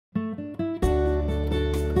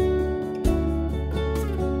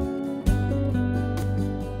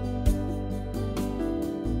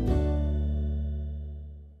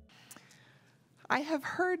I have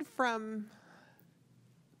heard from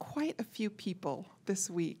quite a few people this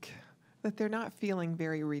week that they're not feeling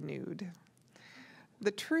very renewed.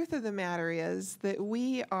 The truth of the matter is that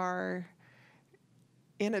we are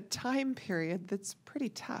in a time period that's pretty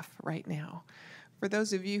tough right now. For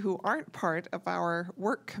those of you who aren't part of our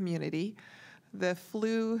work community, the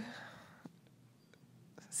flu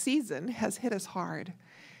season has hit us hard.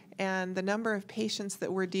 And the number of patients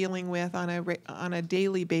that we're dealing with on a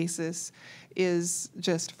daily basis is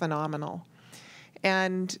just phenomenal.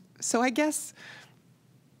 And so I guess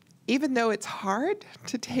even though it's hard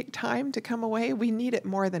to take time to come away, we need it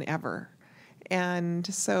more than ever. And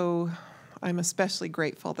so I'm especially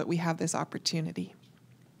grateful that we have this opportunity.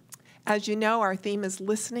 As you know, our theme is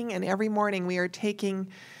listening, and every morning we are taking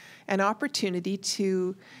an opportunity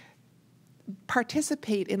to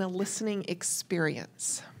participate in a listening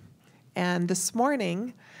experience. And this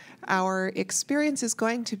morning, our experience is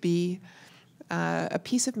going to be a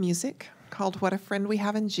piece of music called What a Friend We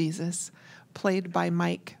Have in Jesus, played by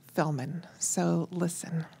Mike Fellman. So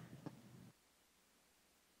listen.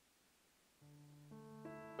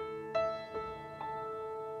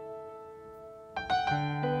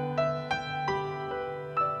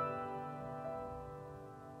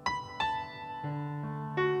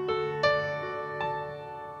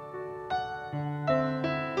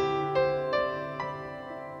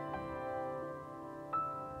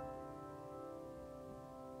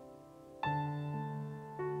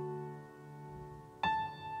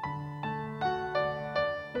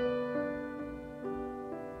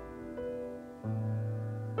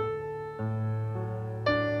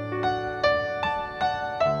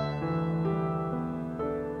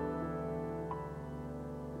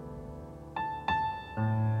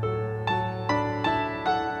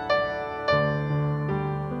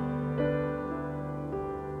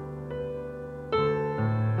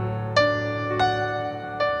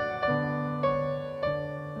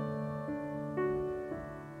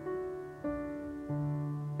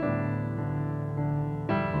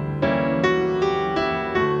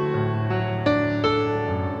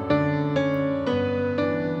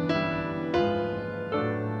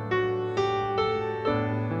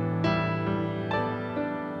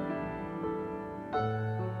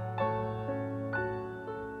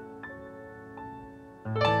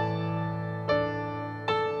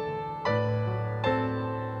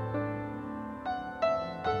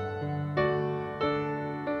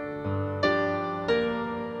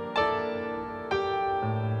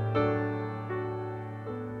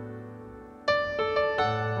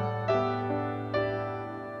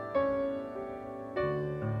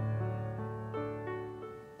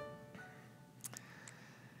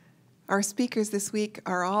 Our speakers this week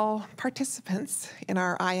are all participants in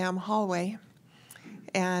our I Am hallway,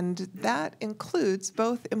 and that includes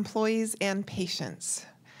both employees and patients.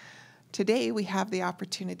 Today, we have the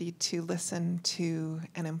opportunity to listen to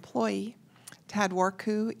an employee. Tad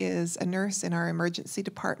Warku is a nurse in our emergency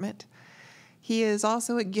department. He is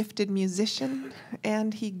also a gifted musician,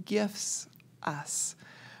 and he gifts us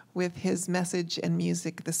with his message and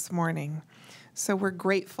music this morning. So we're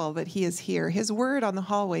grateful that he is here. His word on the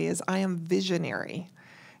hallway is, I am visionary.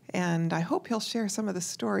 And I hope he'll share some of the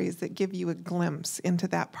stories that give you a glimpse into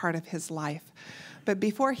that part of his life. But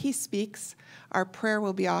before he speaks, our prayer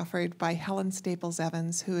will be offered by Helen Staples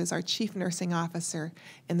Evans, who is our Chief Nursing Officer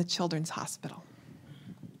in the Children's Hospital.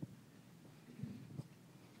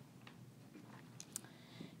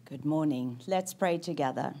 Good morning. Let's pray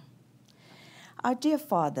together. Our dear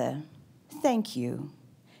Father, thank you.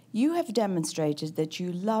 You have demonstrated that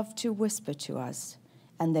you love to whisper to us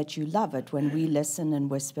and that you love it when we listen and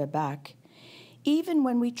whisper back. Even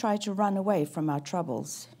when we try to run away from our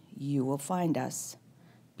troubles, you will find us.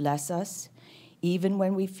 Bless us. Even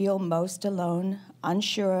when we feel most alone,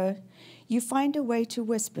 unsure, you find a way to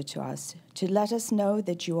whisper to us, to let us know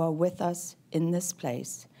that you are with us in this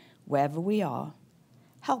place, wherever we are.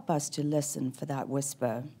 Help us to listen for that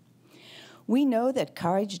whisper. We know that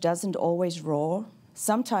courage doesn't always roar.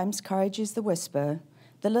 Sometimes courage is the whisper,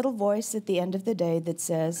 the little voice at the end of the day that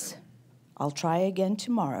says, I'll try again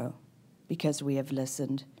tomorrow, because we have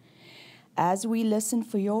listened. As we listen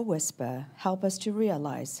for your whisper, help us to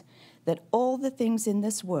realize that all the things in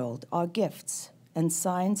this world are gifts and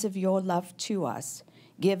signs of your love to us,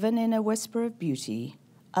 given in a whisper of beauty,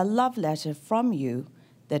 a love letter from you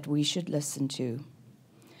that we should listen to.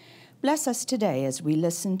 Bless us today as we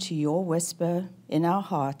listen to your whisper in our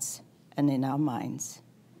hearts and in our minds.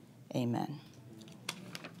 Amen.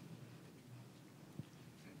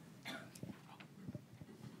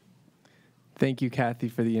 Thank you, Kathy,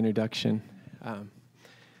 for the introduction.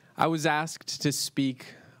 I was asked to speak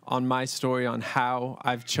on my story, on how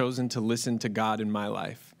I've chosen to listen to God in my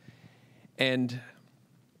life. And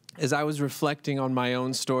as I was reflecting on my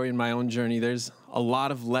own story and my own journey, there's a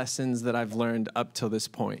lot of lessons that I've learned up till this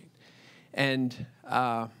point. And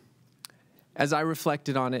as I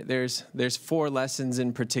reflected on it, there's 4 lessons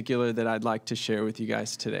in particular that I'd like to share with you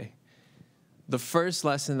guys today. The first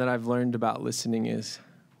lesson that I've learned about listening is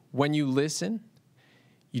when you listen,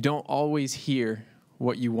 you don't always hear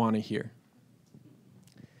what you want to hear.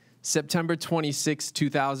 September 26,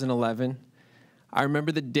 2011, I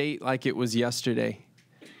remember the date like it was yesterday.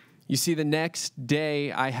 You see, the next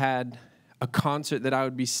day I had a concert that I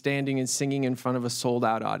would be standing and singing in front of a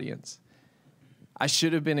sold-out audience. I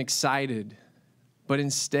should have been excited, but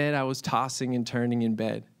instead I was tossing and turning in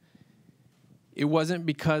bed. It wasn't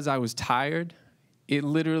because I was tired. It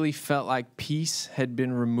literally felt like peace had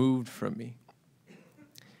been removed from me.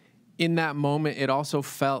 In that moment, it also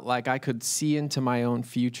felt like I could see into my own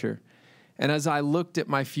future. And as I looked at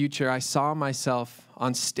my future, I saw myself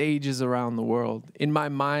on stages around the world. In my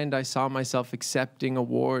mind, I saw myself accepting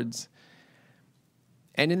awards.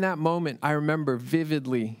 And in that moment, I remember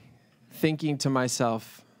vividly thinking to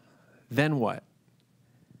myself, then what?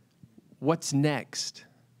 What's next?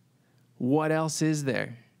 What else is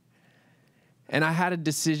there? And I had a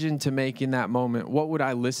decision to make in that moment. What would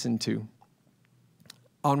I listen to?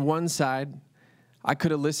 On one side, I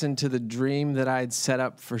could have listened to the dream that I had set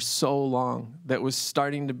up for so long that was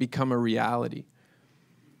starting to become a reality.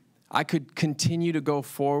 I could continue to go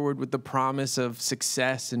forward with the promise of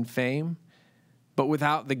success and fame, but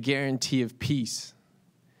without the guarantee of peace.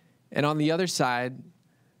 And on the other side,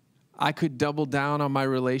 I could double down on my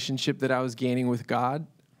relationship that I was gaining with God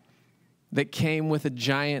that came with a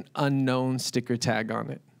giant unknown sticker tag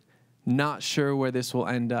on it. Not sure where this will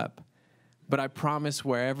end up, but I promise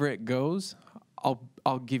wherever it goes,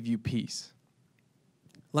 I'll give you peace.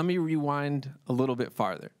 Let me rewind a little bit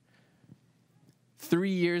farther. 3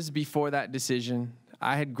 years before that decision,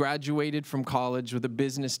 I had graduated from college with a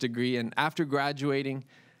business degree, and after graduating,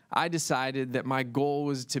 I decided that my goal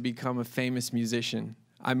was to become a famous musician.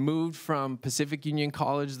 I moved from Pacific Union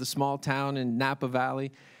College, the small town in Napa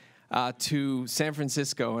Valley, to San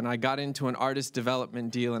Francisco, and I got into an artist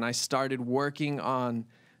development deal, and I started working on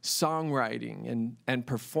songwriting and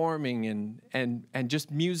performing and just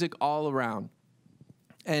music all around.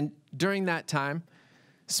 And during that time,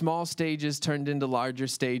 small stages turned into larger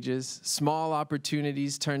stages, small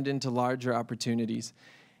opportunities turned into larger opportunities,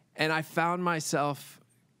 and I found myself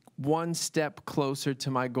one step closer to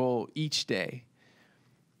my goal each day.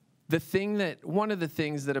 One of the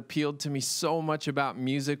things that appealed to me so much about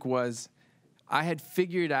music was I had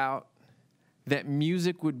figured out that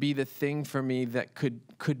music would be the thing for me that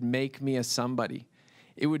could make me a somebody.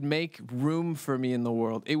 It would make room for me in the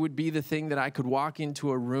world. It would be the thing that I could walk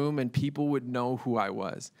into a room and people would know who I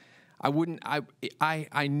was.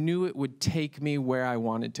 I knew it would take me where I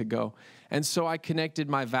wanted to go. And so I connected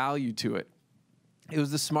my value to it. It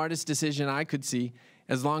was the smartest decision I could see.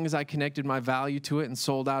 As long as I connected my value to it and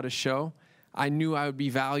sold out a show, I knew I would be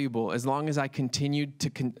valuable. As long as I continued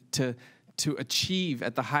to achieve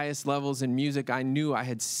at the highest levels in music, I knew I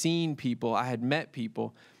had seen people, I had met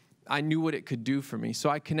people. I knew what it could do for me, so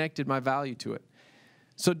I connected my value to it.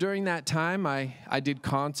 So during that time, I did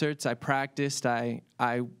concerts, I practiced, I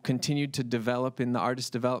continued to develop in the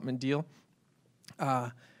artist development deal.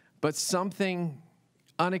 But something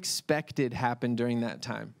unexpected happened during that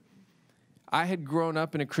time. I had grown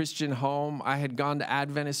up in a Christian home. I had gone to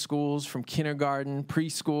Adventist schools from kindergarten,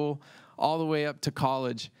 preschool, all the way up to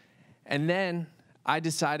college. And then I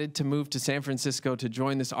decided to move to San Francisco to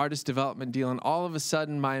join this artist development deal, and all of a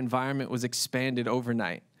sudden my environment was expanded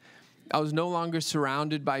overnight. I was no longer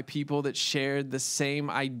surrounded by people that shared the same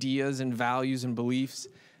ideas and values and beliefs.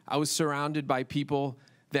 I was surrounded by people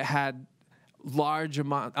that had large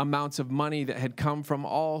amounts of money that had come from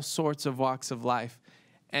all sorts of walks of life.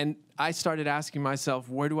 And I started asking myself,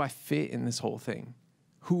 where do I fit in this whole thing?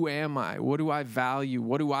 Who am I? What do I value?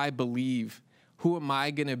 What do I believe? Who am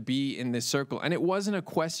I going to be in this circle? And it wasn't a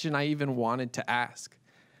question I even wanted to ask.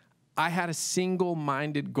 I had a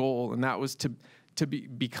single-minded goal, and that was to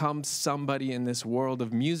become somebody in this world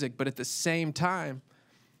of music. But at the same time,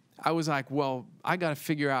 I was like, well, I got to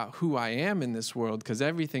figure out who I am in this world because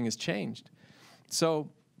everything has changed. So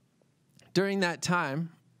during that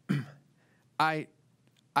time,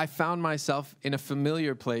 I found myself in a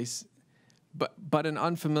familiar place, but an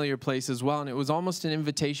unfamiliar place as well. And it was almost an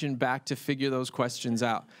invitation back to figure those questions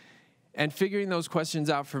out. And figuring those questions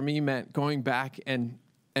out for me meant going back and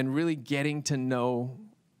really getting to know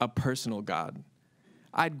a personal God.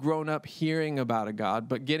 I'd grown up hearing about a God,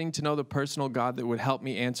 but getting to know the personal God that would help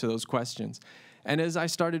me answer those questions. And as I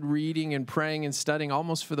started reading and praying and studying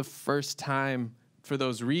almost for the first time for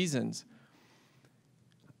those reasons,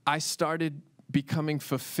 I started becoming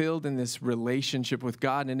fulfilled in this relationship with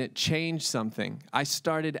God, and it changed something. I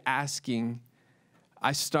started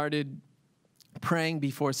praying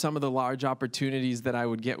before some of the large opportunities that I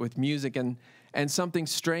would get with music, and something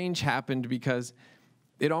strange happened because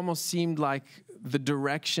it almost seemed like the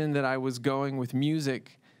direction that I was going with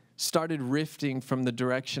music started rifting from the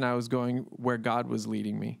direction I was going where God was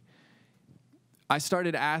leading me. I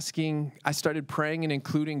started praying and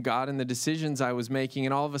including God in the decisions I was making,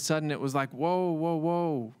 and all of a sudden it was like,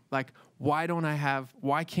 whoa. Like, why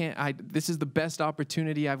can't I? This is the best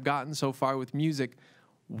opportunity I've gotten so far with music.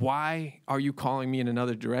 Why are you calling me in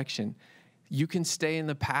another direction? You can stay in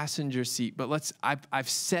the passenger seat, but I've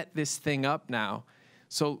set this thing up now.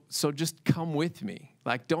 So just come with me.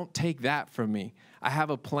 Like, don't take that from me. I have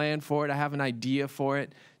a plan for it. I have an idea for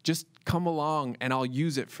it. Just come along and I'll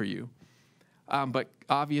use it for you. But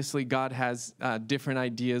obviously God has different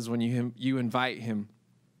ideas when you invite him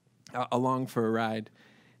along for a ride.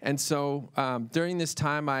 And so during this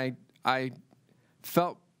time, I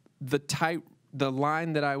felt the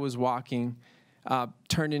line that I was walking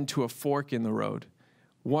turned into a fork in the road.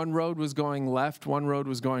 One road was going left, one road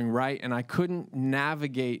was going right, and I couldn't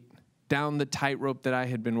navigate down the tightrope that I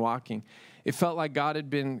had been walking. It felt like God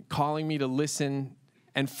had been calling me to listen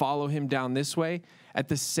and follow him down this way at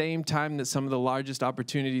the same time that some of the largest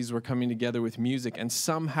opportunities were coming together with music. And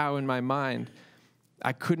somehow in my mind,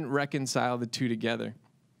 I couldn't reconcile the two together.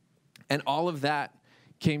 And all of that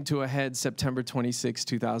came to a head September 26,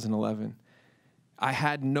 2011. I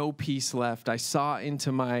had no peace left. I saw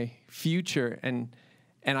into my future and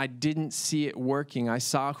I didn't see it working. I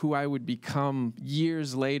saw who I would become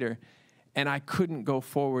years later, and I couldn't go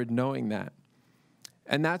forward knowing that.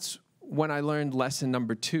 And that's when I learned lesson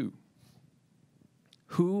number 2.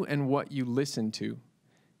 Who and what you listen to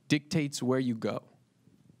dictates where you go.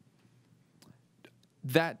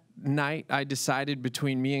 That night, I decided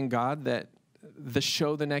between me and God that the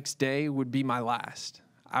show the next day would be my last.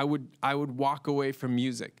 I would walk away from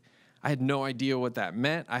music. I had no idea what that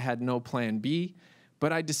meant. I had no plan B.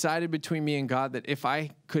 But I decided between me and God that if I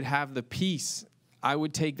could have the peace, I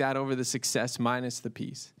would take that over the success minus the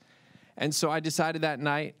peace. And so I decided that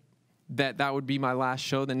night that would be my last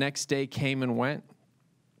show. The next day came and went.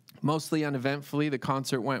 Mostly uneventfully, the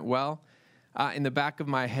concert went well. In the back of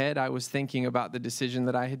my head, I was thinking about the decision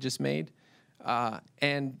that I had just made.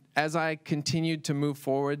 And as I continued to move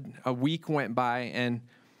forward, a week went by, and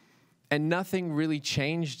nothing really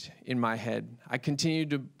changed in my head. I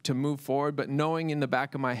continued to move forward, but knowing in the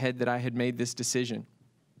back of my head that I had made this decision.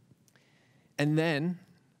 And then,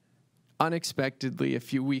 unexpectedly, a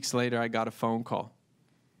few weeks later, I got a phone call.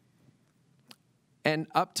 And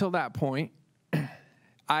up till that point,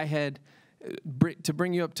 I had, to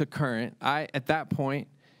bring you up to current, at that point,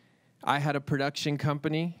 I had a production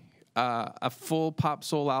company, a full pop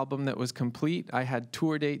soul album that was complete. I had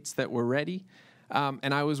tour dates that were ready.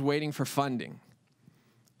 And I was waiting for funding.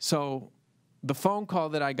 So the phone call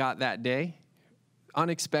that I got that day,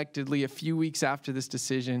 unexpectedly, a few weeks after this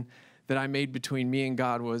decision that I made between me and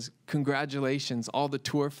God was, congratulations, all the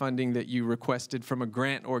tour funding that you requested from a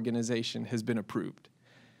grant organization has been approved.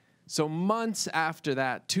 So months after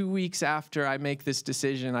that, 2 weeks after I make this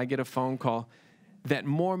decision, I get a phone call that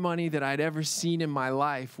more money than I'd ever seen in my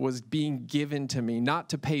life was being given to me, not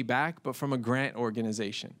to pay back, but from a grant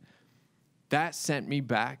organization. That sent me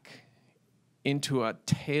back into a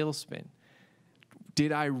tailspin.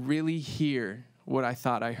 Did I really hear what I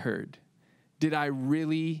thought I heard? Did I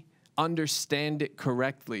really understand it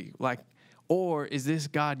correctly? Or is this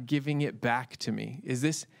God giving it back to me? Is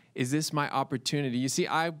this my opportunity? You see,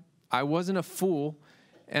 I wasn't a fool,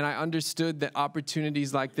 and I understood that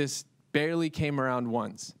opportunities like this barely came around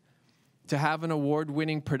once. To have an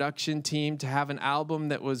award-winning production team, to have an album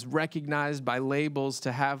that was recognized by labels,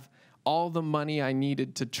 to have all the money I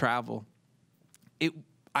needed to travel.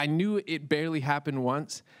 I knew it barely happened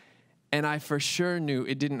once, and I for sure knew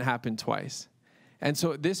it didn't happen twice. And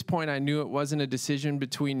so at this point, I knew it wasn't a decision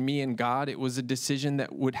between me and God. It was a decision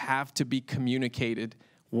that would have to be communicated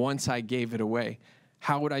once I gave it away.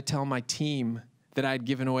 How would I tell my team that I had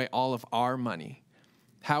given away all of our money?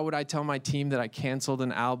 How would I tell my team that I canceled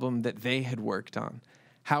an album that they had worked on?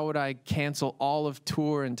 How would I cancel all of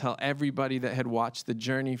tour and tell everybody that had watched the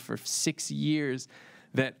journey for 6 years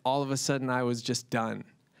that all of a sudden I was just done?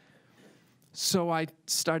 So I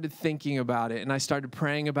started thinking about it, and I started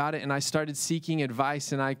praying about it, and I started seeking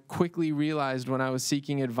advice, and I quickly realized when I was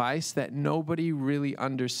seeking advice that nobody really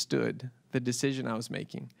understood the decision I was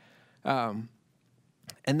making. And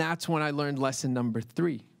that's when I learned lesson number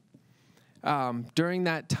 3. During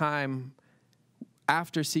that time,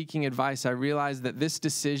 after seeking advice, I realized that this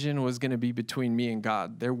decision was going to be between me and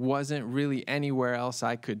God. There wasn't really anywhere else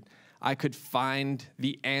I could find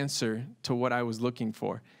the answer to what I was looking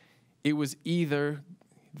for. It was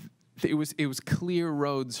clear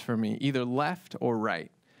roads for me, either left or right.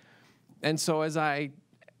 And so as I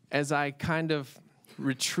kind of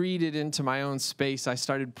retreated into my own space, I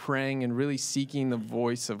started praying and really seeking the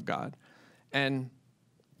voice of God. And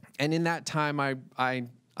in that time, I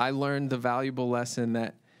learned the valuable lesson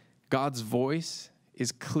that God's voice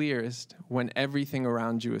is clearest when everything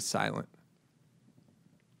around you is silent.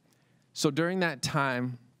 So during that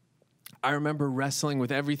time, I remember wrestling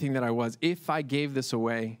with everything that I was. If I gave this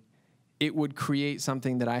away, it would create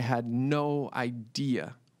something that I had no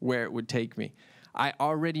idea where it would take me. I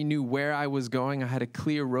already knew where I was going. I had a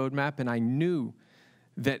clear roadmap, and I knew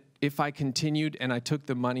that if I continued and I took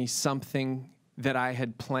the money, something that I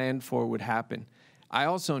had planned for would happen. I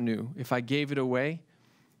also knew if I gave it away,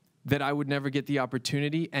 that I would never get the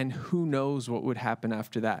opportunity, and who knows what would happen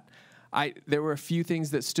after that. There were a few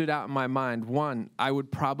things that stood out in my mind. One, I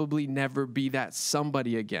would probably never be that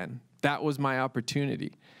somebody again. That was my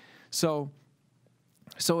opportunity. So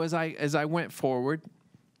as I went forward,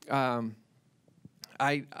 I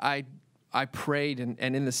prayed,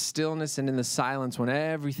 and in the stillness and in the silence, when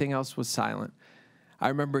everything else was silent, I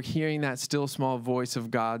remember hearing that still small voice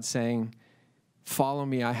of God saying, "Follow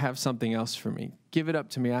me, I have something else for me. Give it up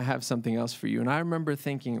to me, I have something else for you." And I remember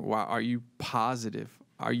thinking, wow, are you positive?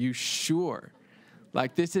 Are you sure?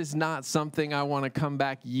 Like, this is not something I want to come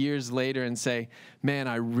back years later and say, man,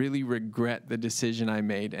 I really regret the decision I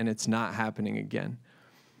made, and it's not happening again.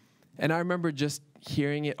 And I remember just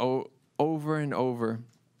hearing it over and over.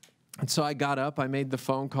 And so I got up, I made the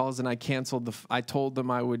phone calls, and I canceled I told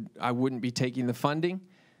them I wouldn't be taking the funding,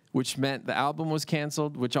 which meant the album was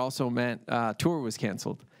canceled, which also meant tour was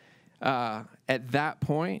canceled. At that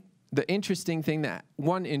point, one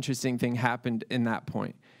interesting thing happened in that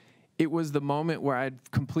point. It was the moment where I'd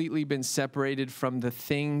completely been separated from the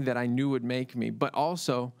thing that I knew would make me. But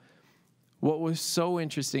also, what was so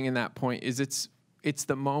interesting in that point is it's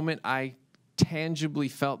the moment I tangibly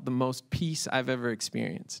felt the most peace I've ever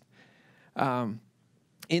experienced.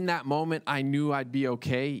 In that moment, I knew I'd be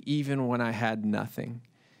okay, even when I had nothing.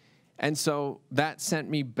 And so that sent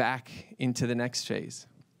me back into the next phase.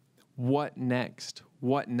 What next?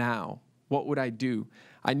 What now? What would I do?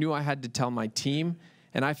 I knew I had to tell my team,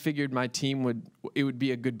 and I figured my team would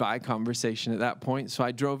be a goodbye conversation at that point. So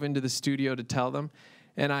I drove into the studio to tell them,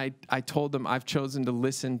 and I told them I've chosen to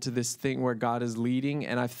listen to this thing where God is leading,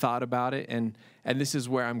 and I've thought about it, and this is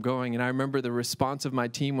where I'm going. And I remember the response of my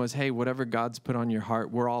team was, hey, whatever God's put on your heart,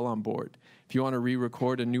 we're all on board. If you want to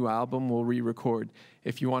re-record a new album, we'll re-record.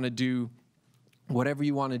 If you want to do whatever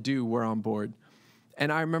you want to do, we're on board.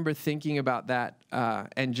 And I remember thinking about that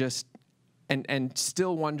and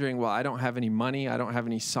still wondering, well, I don't have any money, I don't have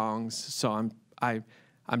any songs, so I'm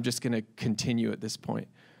just going to continue at this point.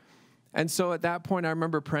 And so at that point, I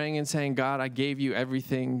remember praying and saying, God, I gave you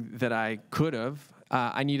everything that I could have.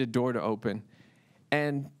 I need a door to open.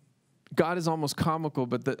 And God is almost comical,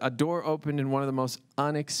 but a door opened in one of the most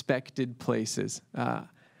unexpected places.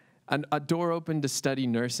 A door opened to study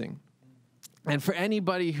nursing. And for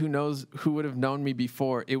anybody who would have known me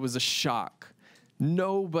before, it was a shock.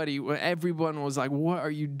 Everyone was like, what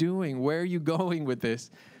are you doing? Where are you going with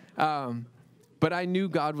this? But I knew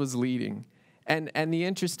God was leading. And the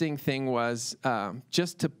interesting thing was,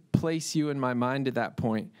 just to place you in my mind at that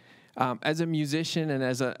point, as a musician and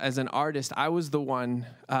as an artist, I was the one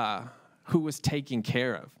who was taken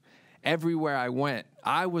care of. Everywhere I went,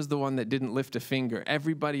 I was the one that didn't lift a finger.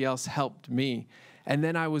 Everybody else helped me. And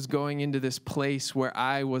then I was going into this place where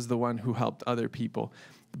I was the one who helped other people.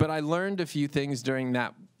 But I learned a few things during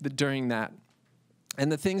that.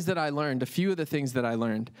 And the things that I learned, a few of the things that I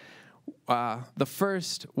learned, the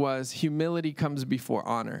first was humility comes before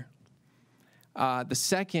honor. The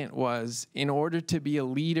second was, in order to be a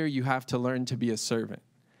leader, you have to learn to be a servant.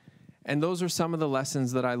 And those are some of the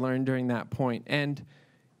lessons that I learned during that point. And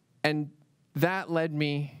that led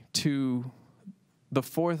me to the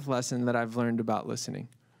fourth lesson that I've learned about listening.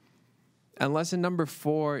 And lesson number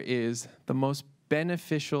 4 is the most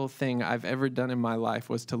beneficial thing I've ever done in my life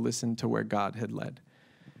was to listen to where God had led.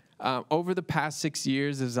 Over the past 6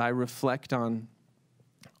 years, as I reflect on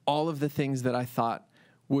all of the things that I thought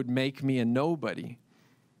would make me a nobody,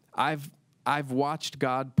 I've I've watched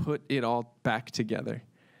God put it all back together.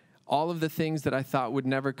 All of the things that I thought would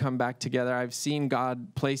never come back together, I've seen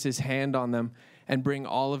God place his hand on them and bring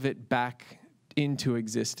all of it back into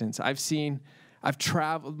existence. I've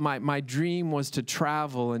traveled. My dream was to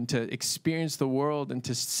travel and to experience the world and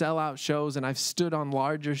to sell out shows, and I've stood on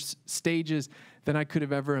larger stages than I could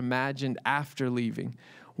have ever imagined after leaving.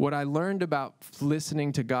 What I learned about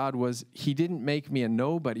listening to God was he didn't make me a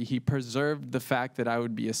nobody. He preserved the fact that I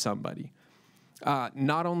would be a somebody.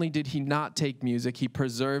 Not only did he not take music, he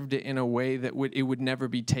preserved it in a way that it would never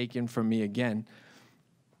be taken from me again.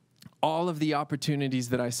 All of the opportunities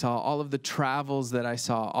that I saw, all of the travels that I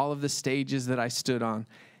saw, all of the stages that I stood on,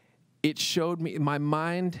 it showed me, my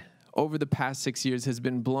mind over the past 6 years has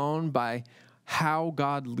been blown by how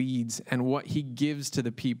God leads and what he gives to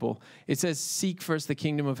the people. It says, seek first the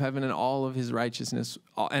kingdom of heaven and all of his righteousness,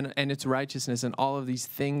 and its righteousness, and all of these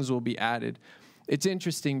things will be added. It's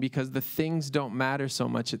interesting because the things don't matter so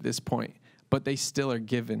much at this point, but they still are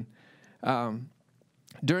given.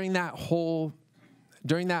 During that whole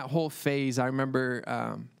phase, I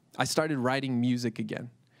remember I started writing music again.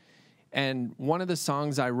 And one of the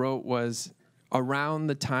songs I wrote was around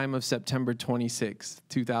the time of September 26,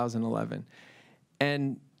 2011.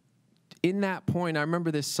 And in that point, I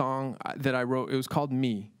remember this song that I wrote. It was called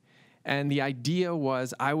Me. And the idea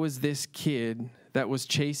was I was this kid that was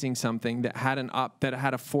chasing something that had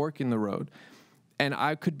a fork in the road. And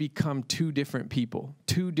I could become two different people,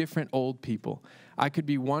 two different old people. I could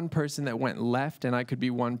be one person that went left, and I could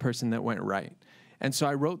be one person that went right. And so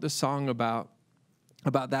I wrote the song about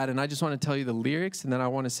that, and I just want to tell you the lyrics, and then I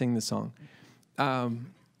want to sing the song.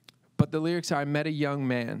 But the lyrics are, I met a young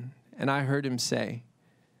man, and I heard him say,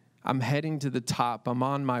 I'm heading to the top, I'm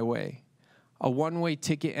on my way. A one-way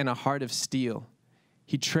ticket and a heart of steel.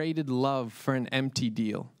 He traded love for an empty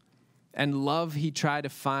deal. And love he tried to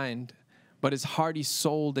find, but his heart he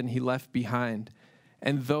sold and he left behind.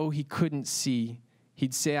 And though he couldn't see,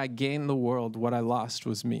 he'd say, I gained the world, what I lost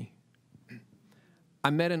was me. I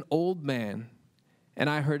met an old man, and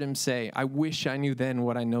I heard him say, I wish I knew then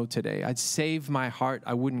what I know today. I'd save my heart,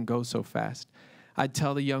 I wouldn't go so fast. I'd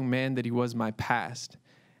tell the young man that he was my past.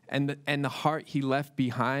 And the heart he left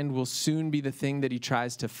behind will soon be the thing that he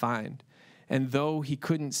tries to find. And though he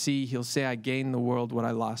couldn't see, he'll say, I gained the world, what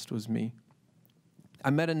I lost was me. I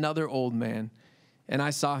met another old man, and I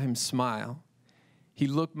saw him smile. He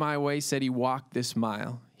looked my way, said he walked this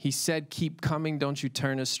mile. He said, keep coming, don't you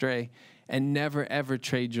turn astray, and never, ever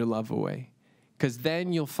trade your love away. Because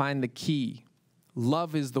then you'll find the key.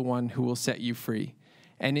 Love is the one who will set you free.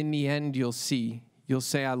 And in the end, you'll say,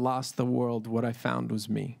 I lost the world, what I found was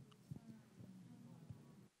me.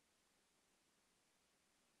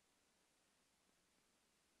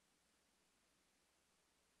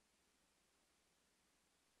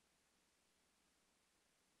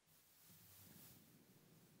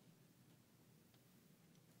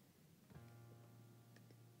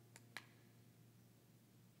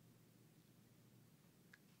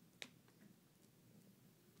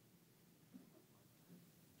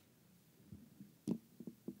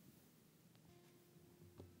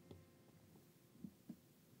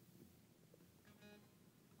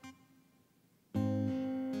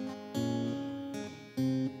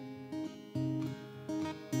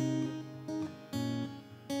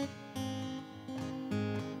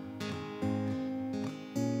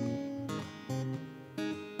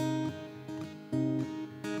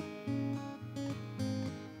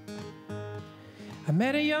 I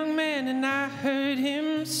met a young man and I heard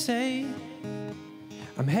him say,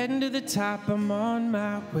 I'm heading to the top, I'm on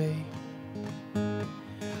my way.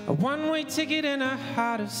 A one-way ticket and a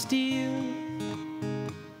heart of steel.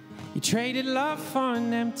 He traded love for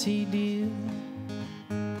an empty deal.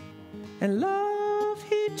 And love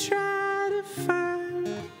he tried to find,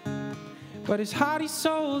 but his heart he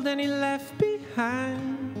sold and he left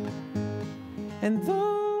behind. And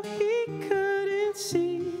though he couldn't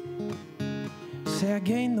see, say I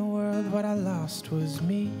gained the world, what I lost was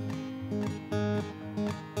me.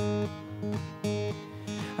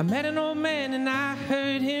 I met an old man and I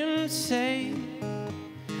heard him say,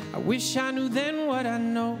 I wish I knew then what I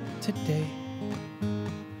know today.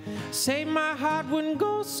 Say my heart wouldn't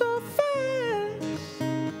go so fast.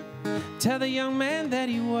 Tell the young man that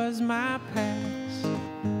he was my past.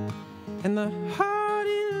 And the heart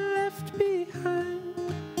he left behind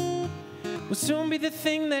will soon be the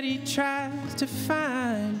thing that he tries to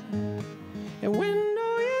find. And when,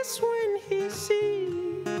 oh yes, when he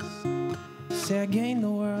sees, say I gained the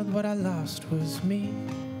world, what I lost was me.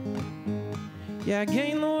 Yeah, I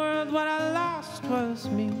gained the world, what I lost was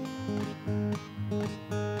me.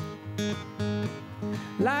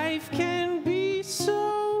 Life can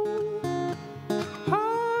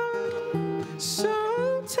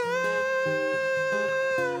so tired.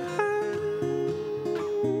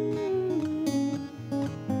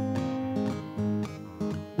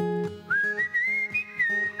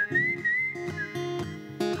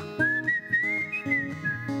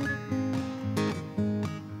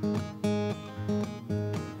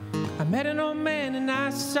 I met an old man and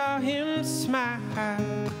I saw him smile.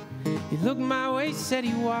 He looked my way, said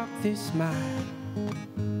he walked this mile.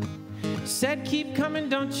 Said keep coming,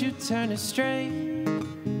 don't you turn astray,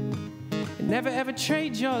 and never ever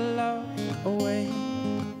trade your love away,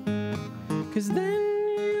 'cause then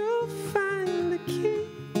you'll find the key.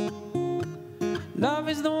 Love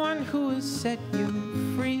is the one who will set you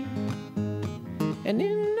free, and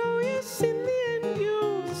yes, in the end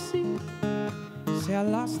you'll see. Say I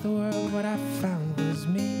lost the world, what I found was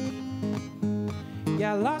me.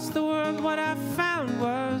 Yeah, I lost the world, what I found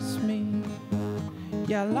was me.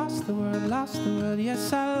 Yeah, I lost the world,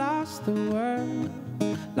 yes, I lost the world.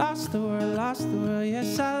 Lost the world,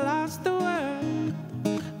 yes, I lost the world.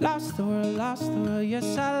 Lost the world,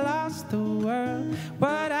 yes, I lost the world.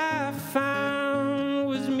 What I found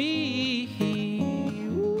was me.